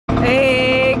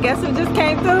guess who just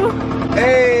came through?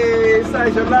 Hey,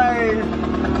 SICE your life.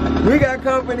 We got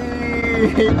company.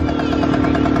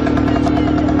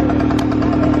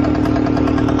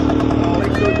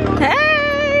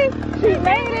 Hey, she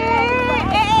made it.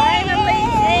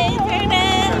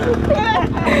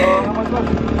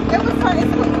 It was fun.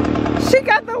 She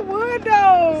got the wood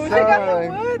though. She got the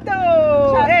wood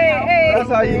though. Hey. That's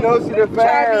how you know she the Try to be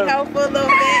fam. helpful a little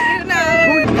bit, you know.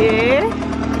 Yeah.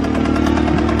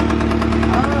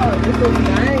 Oh, this is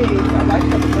nice. I like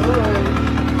the wood.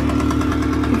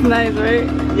 It's nice, right?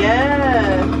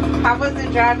 Yeah. How was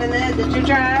it driving in? Did you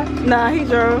drive? Nah, he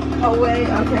drove. Oh wait,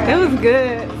 okay. It was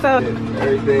good. So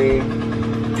everything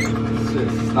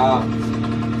just stopped.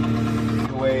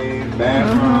 Way,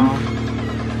 bathroom.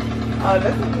 Oh,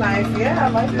 this is nice. Yeah, I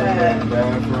like that.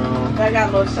 Bathroom. I got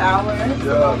a little shower.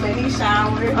 Little mini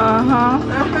shower.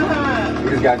 We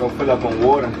just gotta go fill up on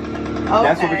water. Okay.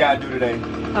 That's what we gotta do today.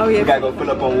 Oh yeah. We gotta go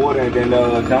fill up on water and then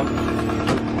dump.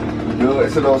 Good.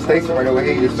 It's a little station right over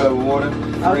here. You just fill up with water.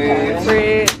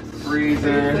 Fridge.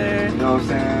 Freezer. You know what I'm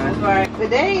saying? That's right. For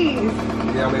days.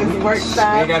 Yeah, I mean, we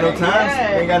ain't got no time.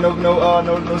 Yeah. Ain't got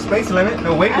no space limit,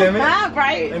 no weight limit.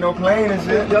 Right. Ain't no plane and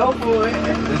shit. Go for it.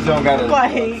 This joint got a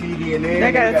TV in there.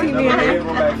 They got a TV in there.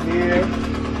 Back here.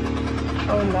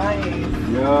 Oh, nice.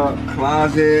 Yeah,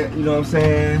 closet. You know what I'm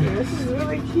saying? This is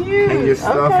really cute. Hang your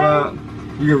stuff up.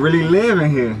 You can really live in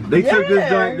here. They took this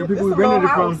joint. The people we rented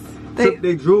it from.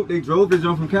 They drove this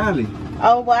joint from Cali.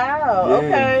 Oh wow, yeah,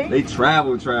 okay. They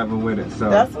travel with it, so.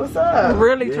 That's what's up.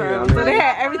 Really travel. So they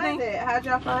had everything. How'd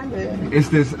y'all find it? It's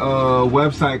this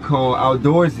website called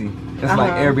Outdoorsy. It's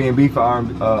like Airbnb for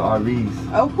RVs.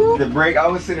 Oh cool. The break, I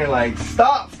was sitting there like,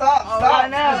 stop. Just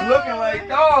looking like,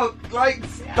 dog, like,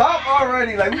 stop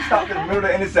already. Like, we stopped in the middle of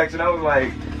the intersection. I was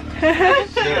like,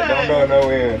 shit, don't go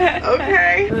nowhere.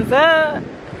 Okay. What's up?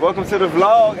 Welcome to the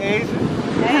vlog, Asia.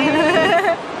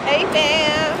 Hey. Hey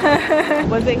fam.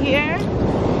 Was it here?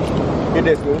 Get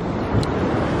this, boo.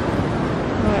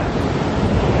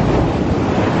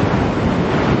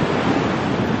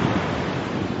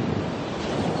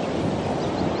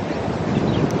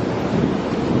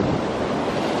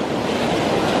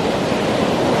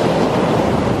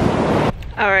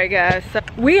 Alright guys, so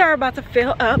we are about to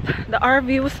fill up the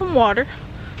RV with some water.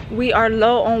 We are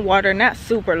low on water, not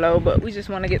super low, but we just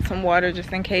want to get some water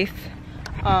just in case.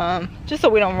 Just so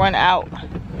we don't run out.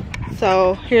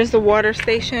 So here's the water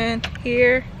station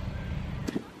here.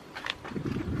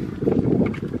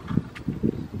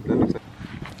 Let's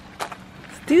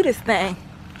do this thing.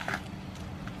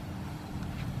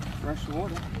 Fresh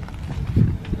water.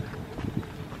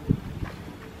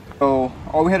 So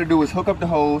all we had to do was hook up the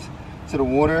hose to the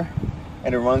water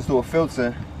and it runs through a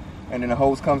filter, and then the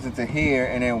hose comes into here,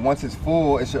 and then once it's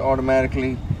full it should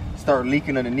automatically start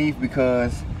leaking underneath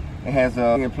because it has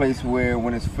a in place where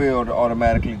when it's filled, it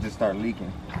automatically just start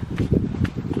leaking.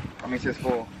 I mean, it's just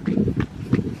full.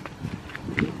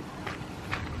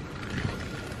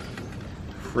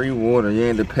 Free water, you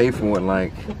ain't to pay for it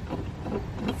like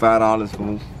 $5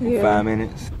 for 5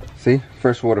 minutes. See,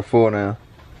 fresh water full now.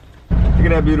 Look at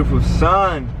that beautiful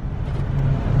sun.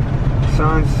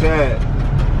 Sunset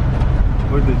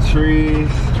with the trees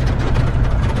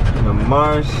and the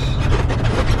marsh.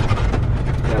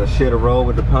 Gotta share the road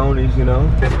with the ponies, you know.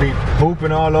 Just be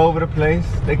pooping all over the place.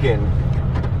 They getting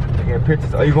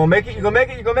pictures. Are you gonna make it? You gonna make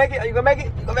it? You gonna make it? Are you gonna make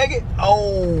it? You gonna make it?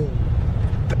 Oh!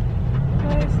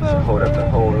 Just hold up the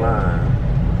whole line.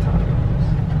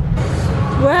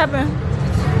 What happened?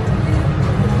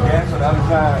 Gas on the other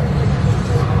side.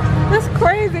 That's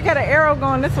crazy. Got an arrow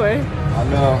going this way. I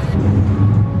know.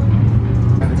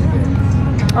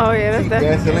 Oh yeah, that's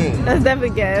definitely gasoline. That's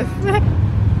definitely gas.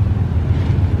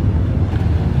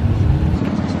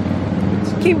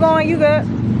 Keep going, you good.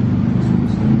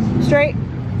 Straight.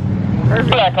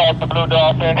 Perfect. I call the Blue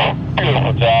Dolphin.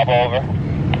 Beautiful job, over.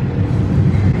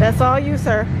 That's all you,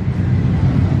 sir.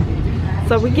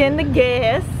 So we getting the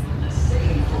gas.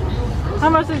 How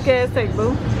much does gas take, boo?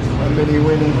 A mini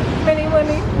winnie. Mini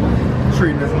winnie.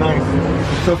 Treating us nice.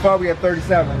 So far we have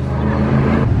 37.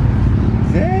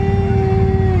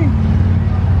 Dang.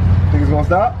 Think it's gonna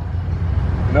stop?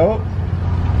 Nope.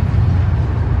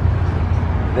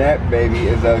 That baby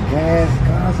is a gas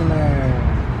guzzler.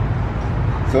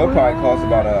 So it probably costs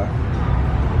about I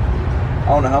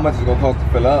don't know how much it's gonna cost to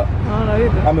fill up. I don't know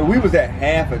either. I mean, we was at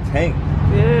half a tank.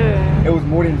 Yeah. It was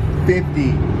more than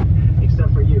 50.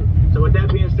 Except for you. So with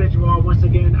that being said, you all, once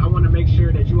again, I want to make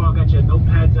sure that you all got your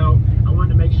notepads out. I want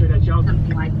to make sure that y'all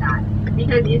something like that,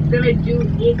 because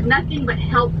it's nothing but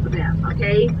help for them.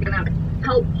 Okay, it's gonna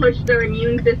help push their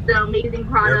immune system. Amazing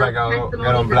product. Everybody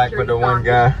got on black with the one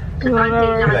guy. 'Cause I'm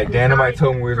paying Like, damn, nobody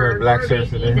told me we was wearing black shirts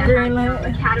today. Green light.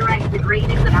 The cataract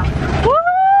degraded that I was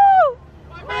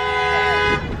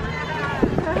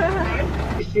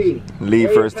Lee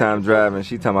first time driving.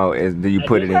 She talking about is do you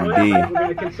put it in D? We're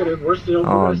gonna consider we're still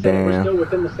Oh, we're damn. still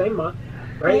within the same month,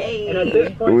 right? And at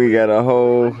this point, We got a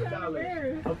whole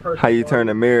how you turn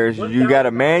the mirrors. You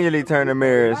gotta manually turn the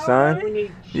mirrors, son.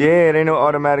 Yeah, it ain't no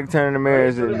automatic turn the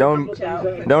mirrors. Don't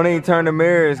even turn the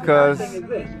mirrors, cause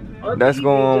that's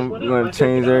gonna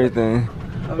change everything.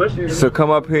 So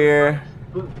come up here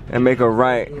and make a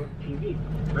right.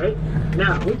 Right?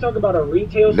 Now, we talk about a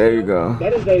retail sale. There you go.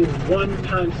 That is a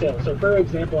one-time sale. So, for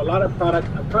example, a product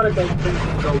that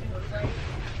can go.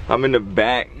 I'm in the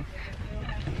back.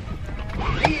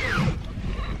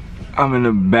 I'm in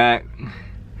the back.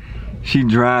 She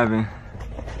driving.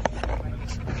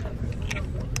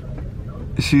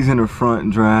 She's in the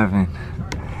front driving.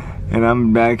 And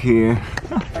I'm back here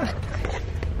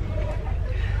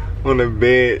on the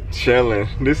bed chilling.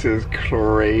 This is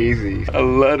crazy. I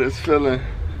love this feeling.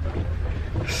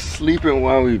 Sleeping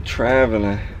while we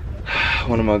traveling.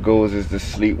 One of my goals is to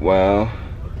sleep while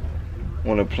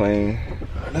on a plane.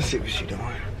 Let's see what she doing.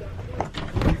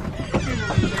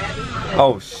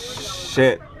 Oh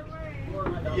shit.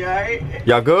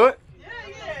 Y'all good? Yeah.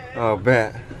 Oh,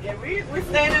 bet. Yeah, we're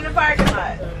staying in the parking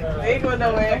lot. We ain't going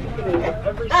nowhere.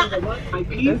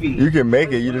 You can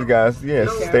make it. You just gotta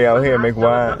stay out here and make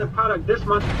wine.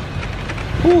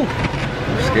 Whew.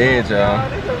 I'm scared, y'all. Oh,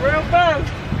 this is real fun.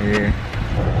 Yeah.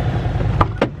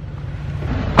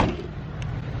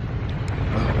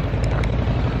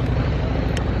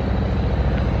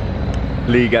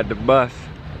 Lee got the bus.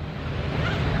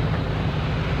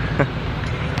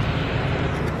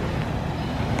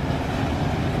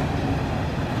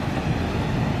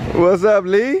 What's up,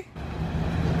 Lee?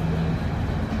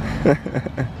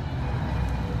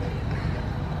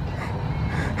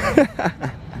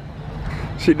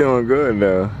 She doing good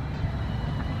though.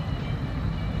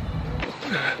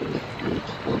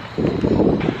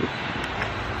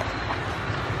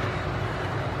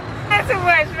 Not too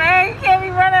much, man. You can't be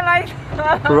running like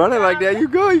that. Running like that, you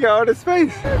good. You got all the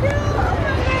space. Oh my God,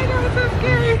 that was so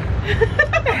scary.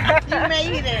 You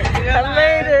made it. I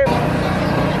made it.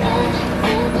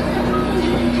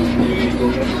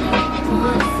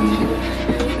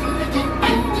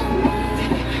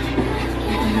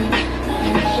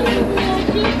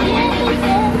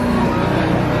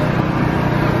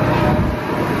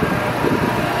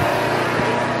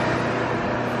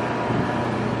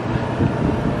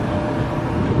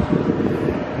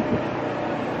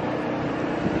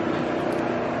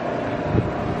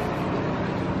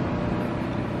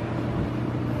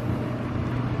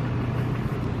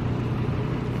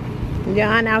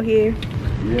 John out here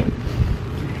Yeah.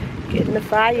 getting the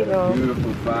fire going.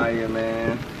 Beautiful fire,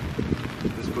 man.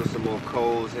 Let's put some more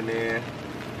coals in there.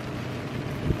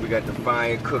 We got the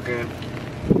fire cooking.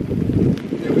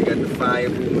 Then we got the fire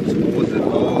moving towards the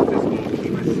log that's gonna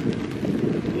keep us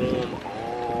warm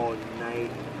all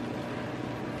night.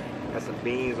 Got some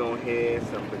beans on here,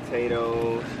 some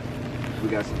potatoes. We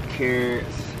got some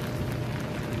carrots.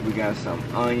 We got some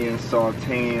onions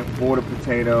sauteing for the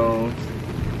potatoes.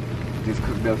 Just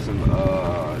cooked up some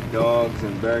dogs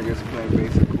and burgers,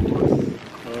 plant-based of course,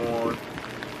 corn,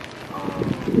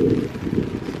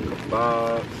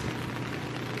 kebabs,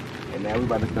 and now we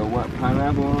about to throw what,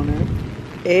 pineapple on there?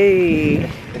 Hey.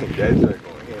 That's right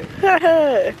going hit.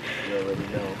 You already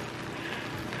know.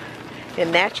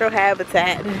 In natural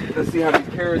habitat. Let's see how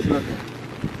these carrots looking.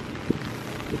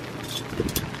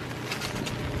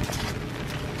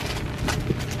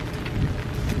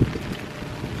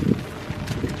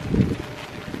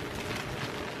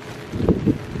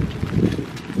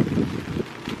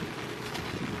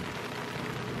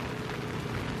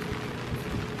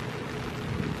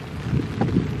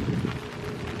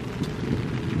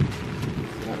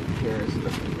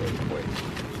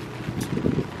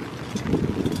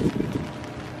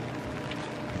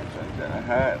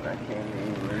 Hot. I can't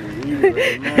even really eat it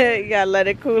right now. You gotta let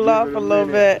it cool off a little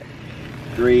bit.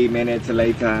 3 minutes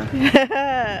later. You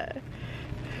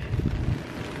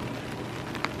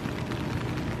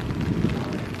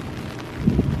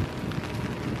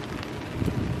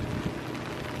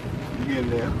getting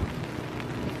there.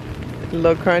 a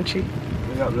little crunchy.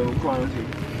 We got a little crunchy.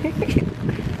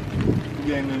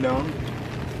 Getting it on.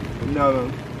 Another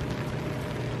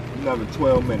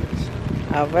 12 minutes.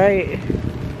 All right.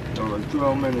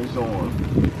 12 minutes on.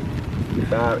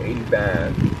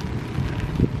 585.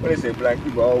 What they say, black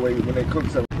people always, when they cook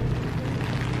something.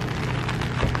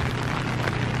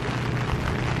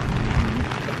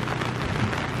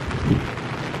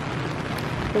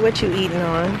 What you eating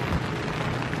on?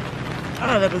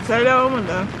 Oh, the potato and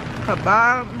the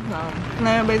kebab,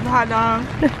 plant-based hot dog.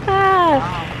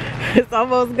 It's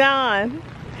almost gone.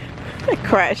 It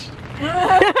crushed.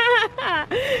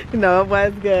 No, it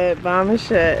was good. Bomb and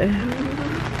shit.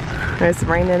 It's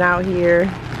raining out here.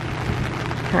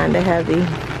 Kinda heavy.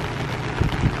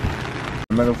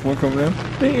 Metal fork over there?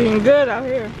 We eating good out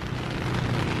here.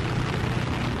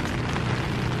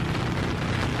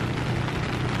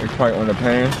 It's probably on the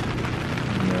pan.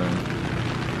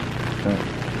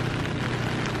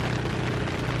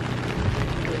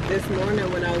 This morning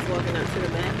when I was walking up to the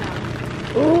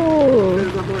bathhouse, Ooh,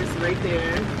 there's a horse right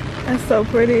there. that's so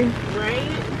pretty. Right?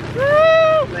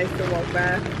 Nice to walk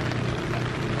by.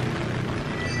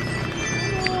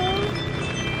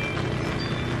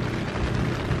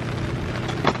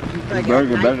 This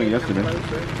burger better than yesterday.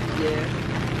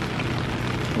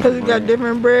 Yeah. Cause it got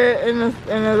different bread and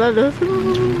the lettuce.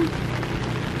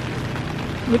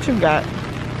 What you got?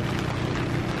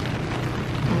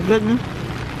 Goodness.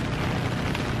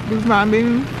 Beef fried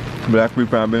beans. Black beef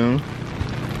fried beans.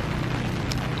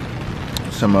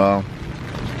 Some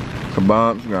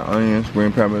kebabs. We got onions,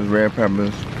 green peppers, red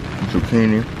peppers,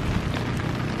 zucchini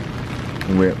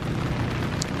with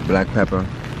black pepper,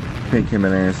 pink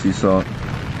Himalayan sea salt,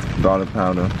 garlic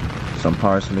powder, some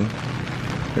parsley.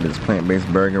 Got this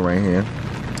plant-based burger right here.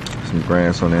 Some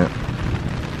grass on that.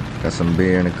 Got some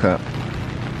beer in a cup.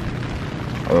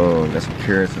 Oh, got some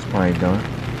carrots that's probably done.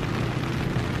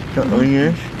 Got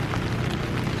onions.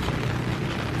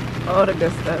 All the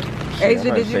good stuff.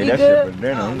 Asia, did you eat that good? shit for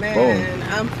dinner. Oh I'm man,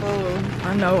 I'm full.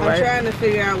 I know, I'm right? trying to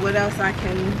figure out what else I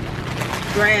can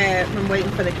grab. I'm waiting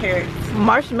for the carrots.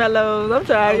 Marshmallows. I'm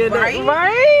trying to get Right? that.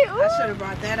 Right? I should have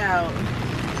brought that out.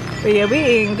 But yeah, we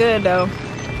eating good though.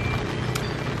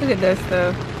 Look at that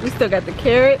stuff. We still got the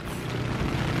carrots.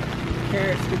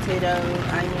 Carrots, potato,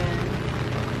 onion.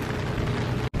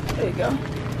 There you go.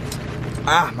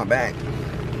 Ah, my back.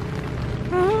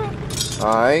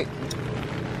 Alright.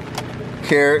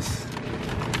 Carrots.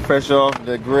 Fresh off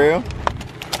the grill.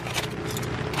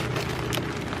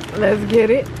 Let's get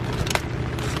it.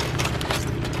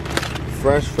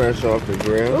 Fresh off the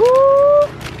grill. Ooh,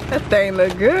 that thing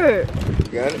look good.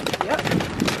 You got it?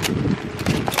 Yep.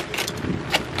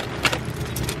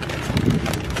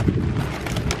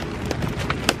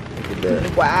 Look at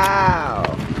that.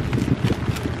 Wow.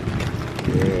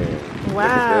 Yeah.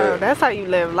 Wow, that's how you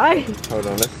live life. Hold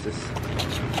on, let's just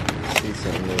see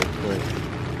something real quick.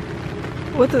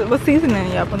 What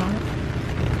seasoning y'all put on it?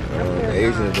 The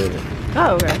Asian did it.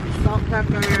 Oh, okay. Salt,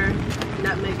 pepper,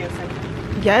 nutmeg, and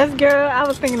cinnamon. Yes, girl. I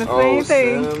was thinking the same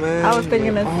thing. Cinnamon. I was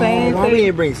thinking the same Why didn't thing.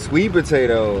 you bring sweet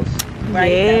potatoes?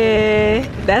 Right,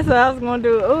 Yeah, that's what I was gonna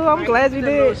do. Oh, I'm glad you the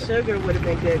did. little sugar would have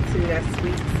been good too. That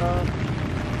sweet salt.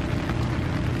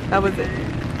 That was it.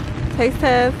 Taste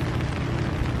test.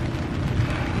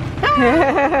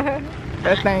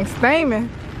 That thing's steaming.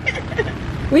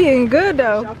 We eating good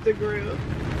though. Off the grill.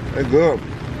 They're good.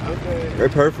 Okay. They're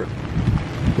perfect.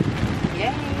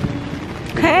 Yay.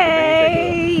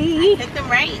 Hey, Hit them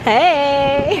right.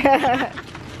 hey.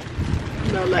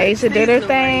 No, like, Asia did her season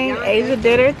thing. right. Asia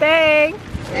did her thing.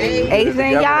 Hey. Asia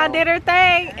and y'all did her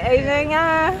thing. Asia and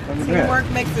y'all. Teamwork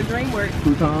makes the dream work.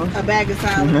 Croutons? A bag of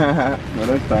salad. No,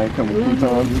 that's fine. Come with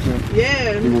croutons.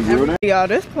 Yeah. You gonna do that? Y'all,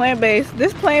 this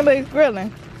plant-based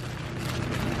grilling.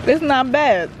 It's not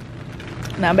bad.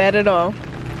 Not bad at all.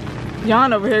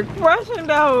 Yon over here crushing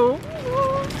though.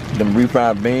 Them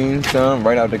refried beans, son,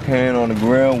 right out the can on the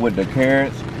grill with the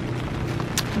carrots.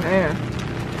 Man.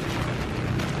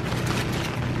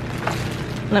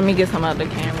 Let me get some out of the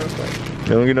can real quick.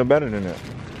 They don't get no better than that.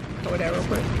 Throw that real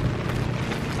quick.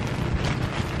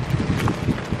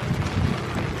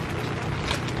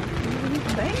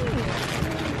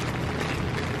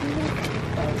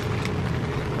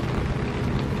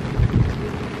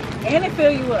 And it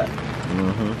fill you up.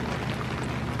 Mm-hmm.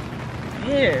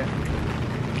 Yeah.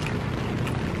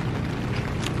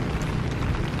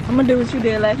 I'm gonna do what you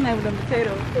did last night with them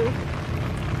potatoes too.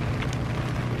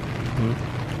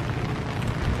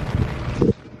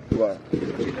 What?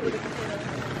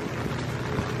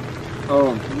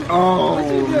 Oh, What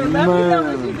you do? Let me know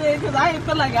what you man. did, cause I didn't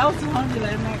feel like I was too hungry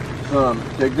last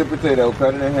night. Take the potato,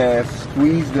 cut it in half,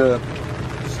 squeeze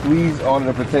all of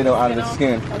the potato out of the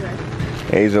skin.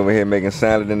 Okay. He's over here making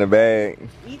salad in the bag.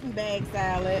 Eating bag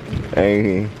salad.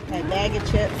 Hey, That bag of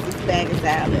chips, this bag of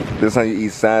salad. this how you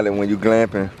eat salad when you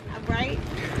glamping. Right?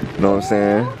 You know what I'm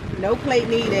saying? No plate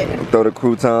needed. Throw the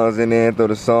croutons in there, throw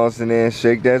the sauce in there,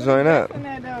 shake that joint up. Dressing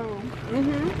that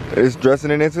though. It's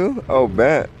dressing in there too? Oh,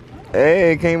 bet.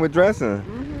 Hey, it came with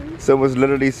dressing. So it was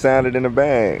literally salad in a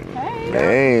bag. Hey.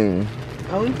 Dang.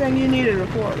 Only thing you need is a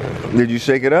fork. Did you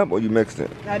shake it up or you mixed it?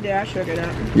 I did. I shook it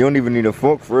up. You don't even need a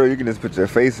fork for real. You can just put your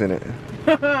face in it.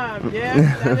 Yeah,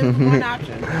 that is one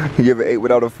option. You ever ate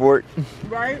without a fork?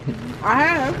 Right? I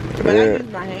have, but I use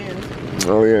my hands.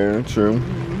 Oh yeah, true.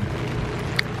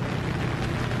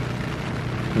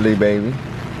 Lee baby.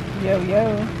 Yo,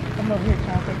 yo. Come over here,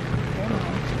 Chopper.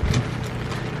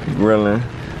 Grilling.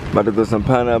 About to throw some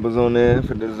pineapples on there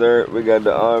for dessert. We got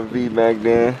the RV back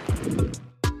there.